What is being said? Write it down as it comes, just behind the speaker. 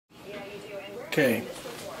Okay,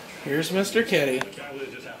 here's Mr. Kitty.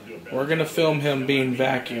 We're gonna film him being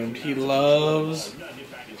vacuumed. He loves...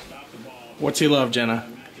 What's he love, Jenna?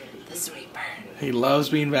 The sweeper. He loves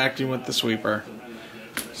being vacuumed with the sweeper.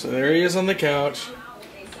 So there he is on the couch.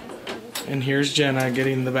 And here's Jenna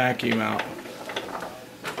getting the vacuum out.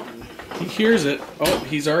 He hears it. Oh,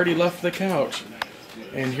 he's already left the couch.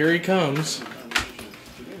 And here he comes.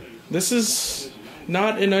 This is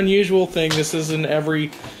not an unusual thing. This is an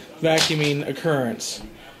every vacuuming occurrence.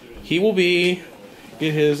 He will be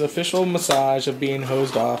get his official massage of being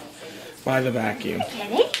hosed off by the vacuum.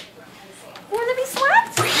 Kitty? Wanna be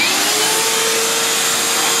slapped?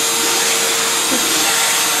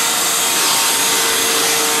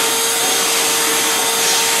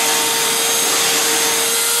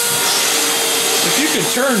 If you could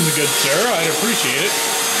turn, good sir, I'd appreciate it.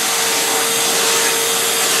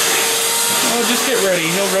 Oh, just get ready.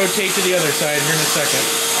 He'll rotate to the other side here in a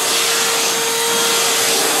second.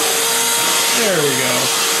 There we go.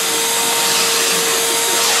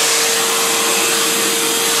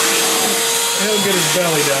 He'll get his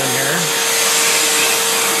belly done here.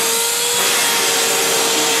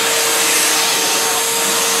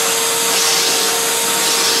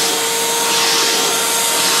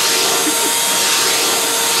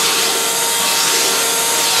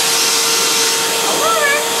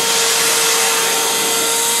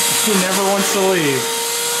 He never wants to leave.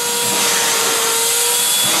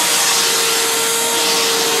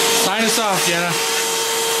 Sign us off, Jenna.